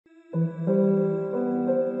Hello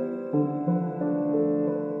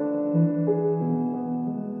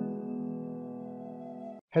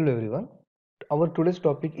everyone. Our today's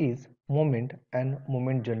topic is moment and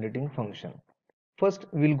moment generating function. First,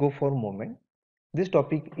 we'll go for moment. This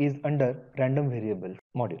topic is under random variables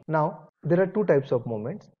module. Now, there are two types of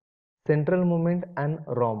moments, central moment and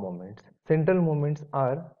raw moments. Central moments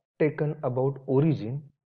are taken about origin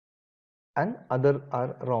and other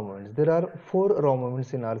are raw moments. There are four raw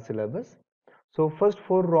moments in our syllabus. So, first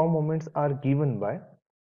four raw moments are given by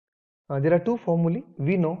there are two formulae.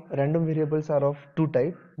 We know random variables are of two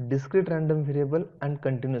types, discrete random variable and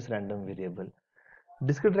continuous random variable.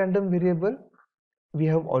 Discrete random variable, we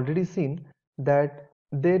have already seen that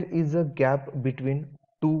there is a gap between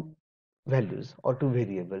two values or two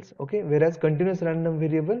variables, okay, whereas continuous random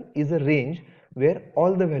variable is a range where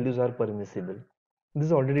all the values are permissible. This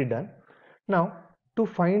is already done. Now, to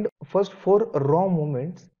find first four raw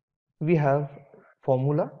moments, we have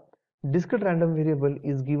formula. Discrete random variable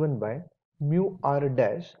is given by mu r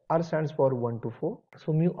dash. R stands for 1 to 4.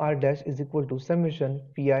 So mu r dash is equal to summation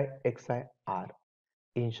pi xi r.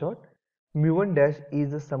 In short, mu1 dash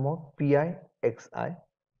is the sum of pi xi,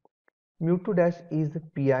 mu2 dash is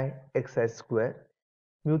pi xi square,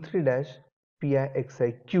 mu3 dash pi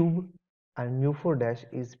xi cube, and mu4 dash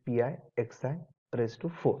is pi xi raised to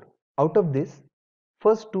 4. Out of this,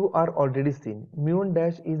 first two are already seen. Mu1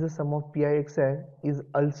 dash is the sum of pi xi is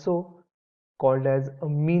also called as a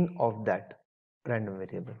mean of that random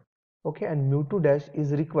variable. Okay, and mu2 dash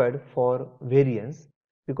is required for variance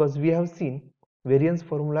because we have seen variance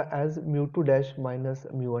formula as mu2 dash minus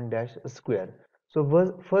mu1 dash square. So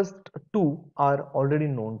first two are already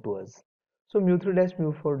known to us. So mu3 dash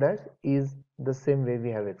mu4 dash is the same way we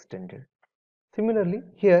have extended. Similarly,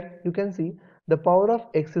 here you can see the power of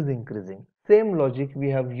x is increasing. Same logic we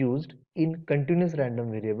have used in continuous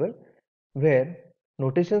random variable where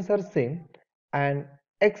notations are same and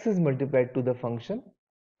x is multiplied to the function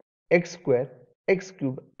x square, x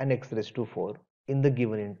cube and x raised to 4 in the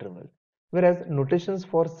given interval. Whereas notations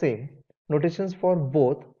for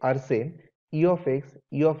both are same, e of x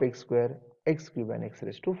square, x cube and x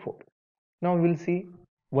raised to 4. Now we will see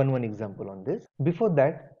one example on this. Before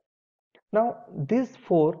that, now these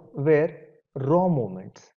four were raw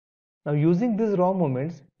moments. Now using these raw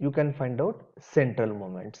moments, you can find out central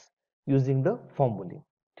moments using the formulae.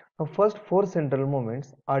 Now first four central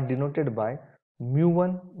moments are denoted by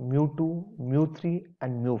mu1, mu2, mu3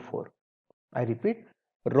 and mu4. I repeat,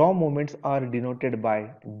 raw moments are denoted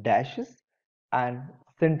by dashes and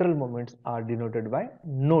central moments are denoted by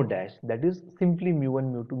no dash, that is simply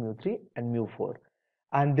mu1, mu2, mu3 and mu4,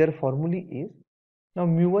 and their formulae is now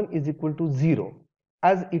mu1 is equal to 0.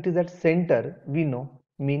 As it is at center, we know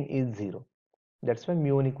mean is 0. That's why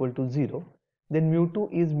mu1 equal to 0. Then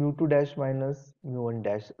mu2 is mu2 dash minus mu1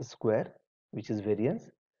 dash square, which is variance.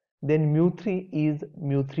 Then mu3 is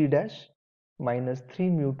mu3 dash minus 3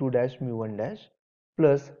 mu2 dash mu1 dash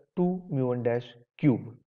plus 2 mu1 dash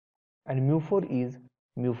cube. And mu4 is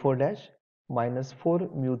mu4 dash minus 4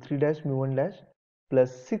 mu3 dash mu1 dash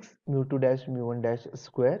plus 6 mu2 dash mu1 dash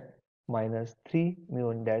square minus 3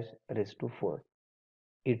 mu1 dash raised to 4.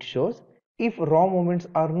 It shows if raw moments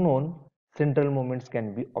are known, central moments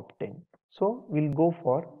can be obtained. So we'll go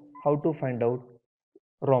for how to find out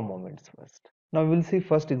raw moments first. Now we'll see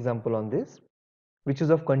first example on this, which is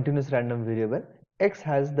of continuous random variable. X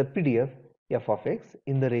has the PDF f of x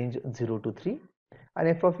in the range 0 to 3 and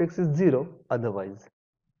f of x is 0 otherwise.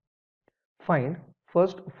 Find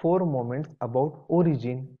first four moments about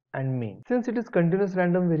origin and mean. Since it is continuous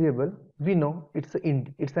random variable, we know it's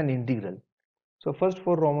an integral. So first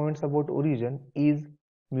four raw moments about origin is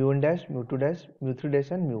mu1 dash, mu2 dash, mu3 dash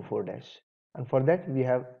and mu4 dash. And for that we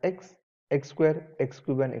have x, x square, x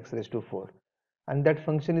cube and x raised to 4. And that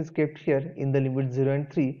function is kept here in the limit 0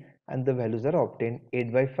 and 3 and the values are obtained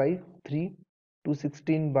 8 by 5, 3,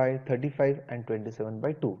 216 by 35 and 27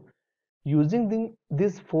 by 2. Using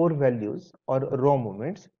these four values or raw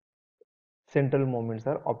moments, central moments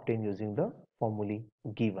are obtained using the formulae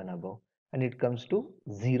given above, and it comes to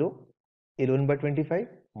 0, 11 by 25,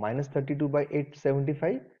 minus 32 by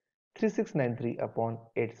 875, 3693 upon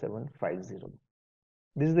 8750.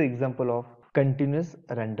 This is the example of continuous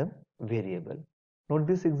random variable. Note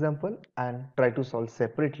this example and try to solve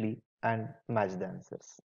separately and match the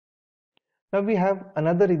answers. Now we have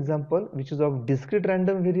another example which is of discrete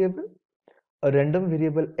random variable. A random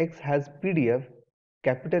variable x has PDF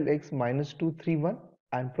capital X minus 2, 3, 1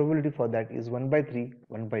 and probability for that is 1 by 3,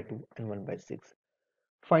 1 by 2 and 1 by 6.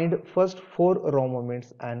 Find first four raw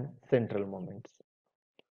moments and central moments.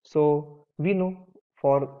 So we know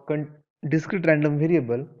for discrete random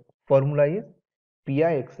variable, Formula is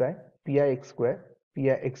pixi, pix square,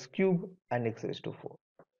 pix cube and x raised to 4.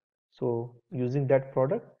 So using that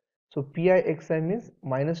product, so pixi means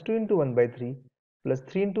minus 2 into 1 by 3 plus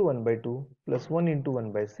 3 into 1 by 2 plus 1 into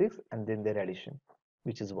 1 by 6 and then their addition,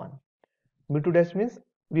 which is 1. Mu2 dash means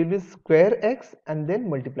we will square x and then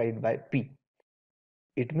multiply it by p.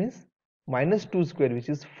 It means minus 2 square, which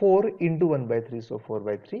is 4 into 1 by 3, so 4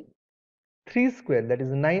 by 3. 3 square, that is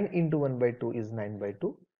 9 into 1 by 2 is 9 by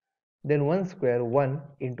 2. Then 1 square, 1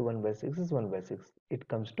 into 1 by 6 is 1 by 6. It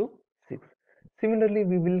comes to 6. Similarly,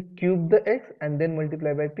 we will cube the x and then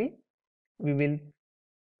multiply by p. We will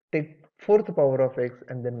take fourth power of x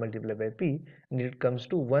and then multiply by p, and it comes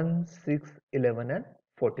to 1, 6, 11 and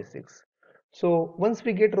 46. So once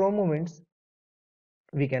we get raw moments,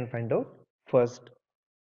 we can find out first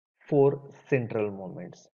 4 central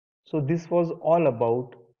moments. So this was all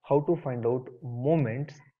about how to find out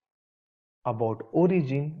moments about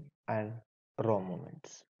origin and raw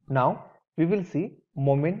moments. Now we will see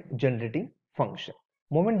moment generating function.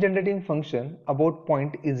 Moment generating function about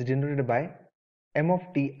point is generated by m of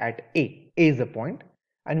t at a. A is a point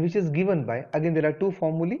and which is given by, again there are two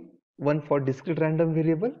formulae, one for discrete random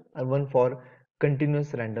variable and one for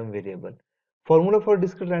continuous random variable. Formula for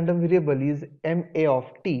discrete random variable is ma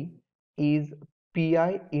of t is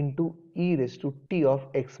pi into e raised to t of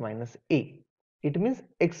x minus a. It means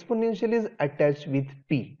exponential is attached with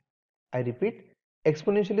p. I repeat,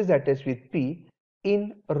 exponential is attached with p.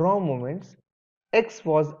 In raw moments, x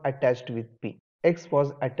was attached with p. X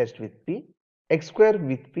was attached with p, x square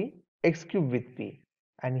with p, x cube with p,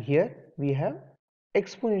 and here we have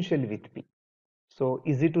exponential with p. So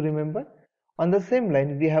easy to remember. On the same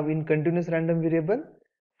line, we have in continuous random variable,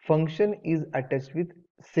 function is attached with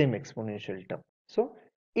same exponential term. So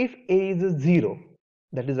if a is a 0,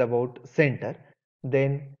 that is about center,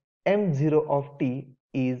 then m0 of t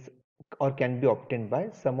is or can be obtained by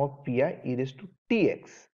sum of pi e raised to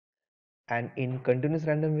tx, and in continuous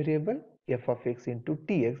random variable f of x into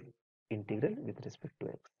tx integral with respect to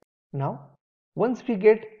x. Now once we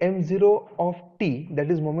get m0 of t,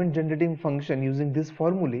 that is moment generating function, using this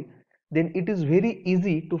formulae, then it is very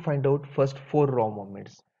easy to find out first 4 raw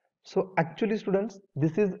moments. So actually students,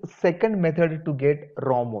 this is second method to get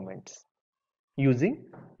raw moments using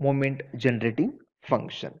moment generating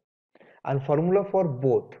function, and formula for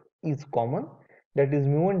both is common, that is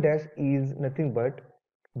mu1 dash is nothing but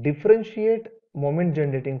differentiate moment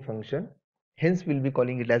generating function, hence we'll be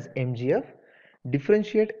calling it as mgf,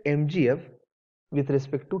 differentiate mgf with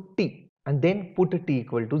respect to t and then put t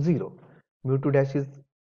equal to 0. Mu2 dash is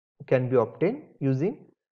can be obtained using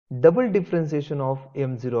double differentiation of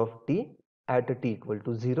m0 of t at t equal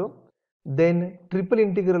to 0, then triple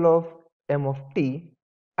integral of m of t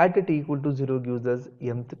at t equal to 0 gives us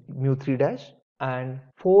mu3 dash, and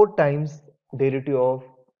 4 times derivative of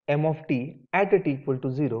m of t at t equal to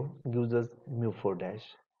 0 gives us mu4 dash.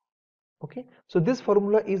 Okay, so this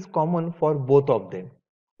formula is common for both of them,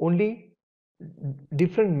 only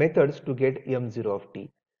different methods to get m0 of t.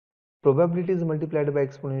 Probability is multiplied by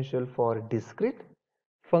exponential for discrete,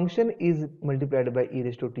 function is multiplied by e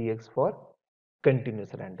raised to tx for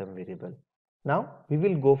continuous random variable. Now we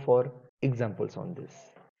will go for examples on this.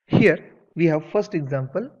 Here we have first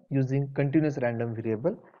example using continuous random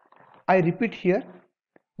variable. I repeat here,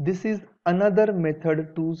 this is another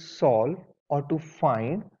method to solve or to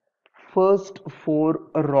find first 4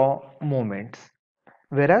 raw moments,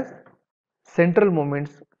 whereas central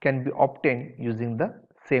moments can be obtained using the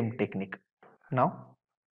same technique. Now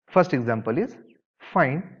first example is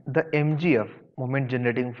find the mgf moment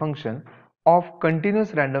generating function of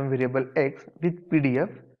continuous random variable x with PDF.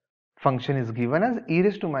 Function is given as e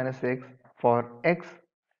raised to minus x for x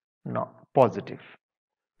positive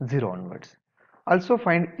 0 onwards. Also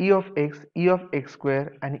find e of x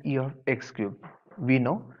square and e of x cube. We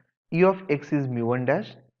know e of x is mu1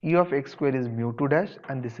 dash, e of x square is mu2 dash,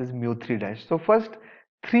 and this is mu3 dash. So first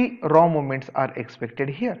 3 raw moments are expected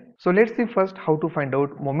here. So let's see first how to find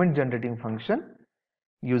out moment generating function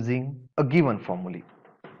using a given formula.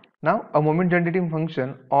 Now a moment generating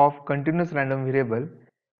function of continuous random variable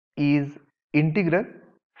is integral,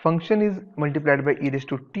 function is multiplied by e raised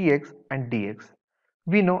to tx and dx.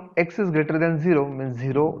 We know x is greater than 0 means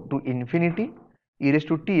 0 to infinity e raised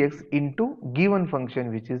to tx into given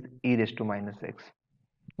function which is e raised to minus x.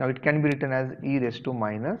 Now it can be written as e raised to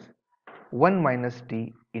minus 1 minus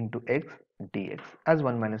t into x dx, as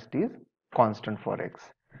 1 minus t is constant for x.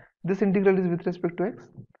 This integral is with respect to x.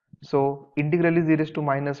 So integral is e raised to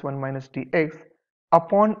minus 1 minus t x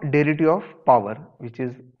upon derivative of power, which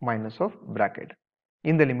is minus of bracket,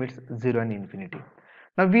 in the limits 0 and infinity.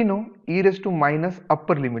 Now we know e raised to minus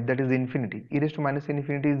upper limit, that is infinity. E raised to minus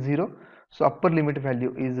infinity is 0. So upper limit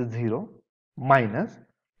value is 0 minus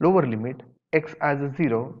lower limit x as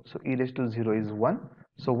 0. So e raised to 0 is 1.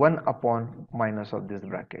 So 1 upon minus of this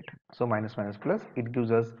bracket. So minus minus plus, it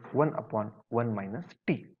gives us 1 upon 1 minus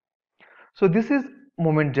t. So this is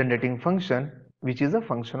moment generating function, which is a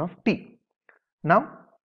function of t. Now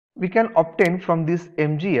we can obtain from this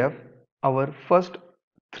MGF our first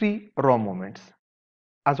three raw moments.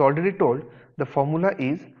 As already told, the formula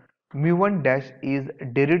is mu1 dash is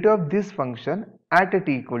derivative of this function at a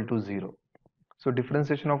t equal to 0. So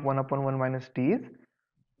differentiation of 1 upon 1 minus t is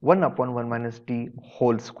 1 upon 1 minus t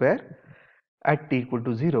whole square at t equal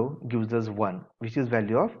to 0 gives us 1, which is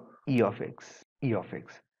value of e of x.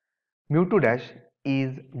 Mu2 dash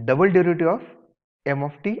is double derivative of m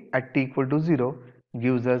of t at t equal to 0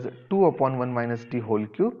 gives us 2 upon 1 minus t whole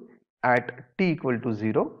cube at t equal to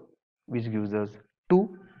 0, which gives us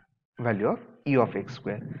 2, value of e of x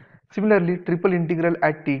square. Similarly, triple integral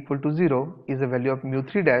at t equal to 0 is a value of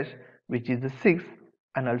mu3 dash, which is 6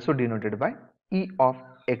 and also denoted by e of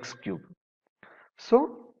x cube.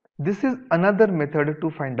 So this is another method to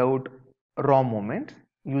find out raw moments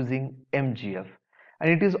using MGF, and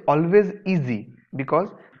it is always easy because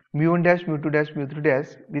mu1 dash, mu2 dash, mu3 dash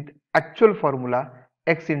with actual formula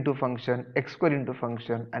x into function, x square into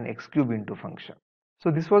function and x cube into function. So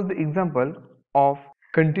this was the example of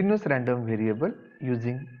continuous random variable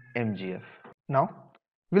using MGF. Now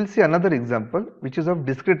we'll see another example which is of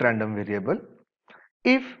discrete random variable.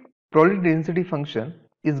 If probability density function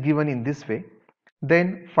is given in this way,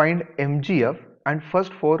 then find MGF and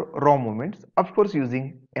first four raw moments, of course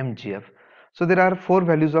using MGF. So there are four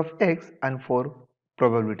values of x and four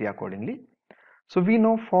probability accordingly. So we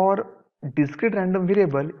know for discrete random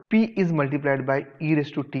variable p is multiplied by e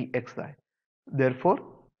raised to t xi. Therefore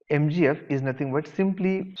MGF is nothing but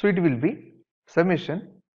simply, so it will be summation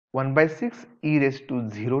 1 by 6 e raised to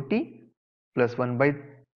 0t plus 1 by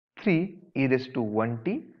 3 e raised to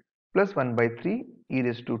 1t plus 1 by 3 e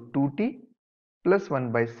raised to 2t plus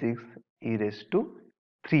 1 by 6 e raised to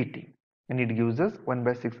 3t, and it gives us 1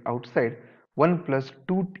 by 6 outside, 1 plus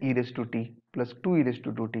 2 e raised to t plus 2 e raised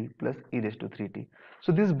to 2t plus e raised to 3t.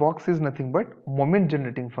 So this box is nothing but moment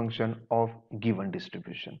generating function of given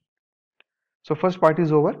distribution. So first part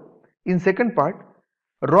is over. In second part,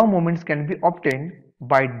 raw moments can be obtained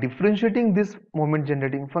by differentiating this moment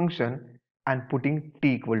generating function and putting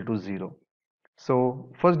t equal to 0.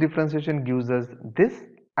 So first differentiation gives us this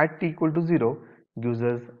at t equal to 0 gives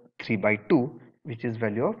us 3 by 2, which is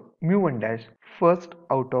value of mu1 dash, first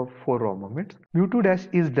out of 4 raw moments. Mu2 dash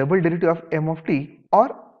is double derivative of m of t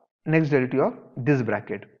or next derivative of this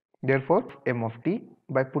bracket. Therefore m of t,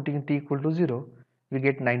 by putting t equal to 0 we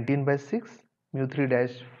get 19 by 6, mu3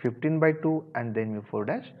 dash 15 by 2 and then mu4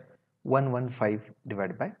 dash 115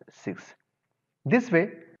 divided by 6. This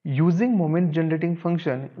way, using moment generating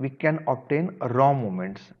function, we can obtain raw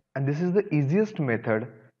moments, and this is the easiest method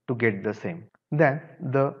to get the same than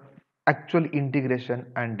the actual integration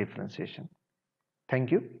and differentiation. Thank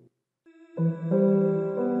you.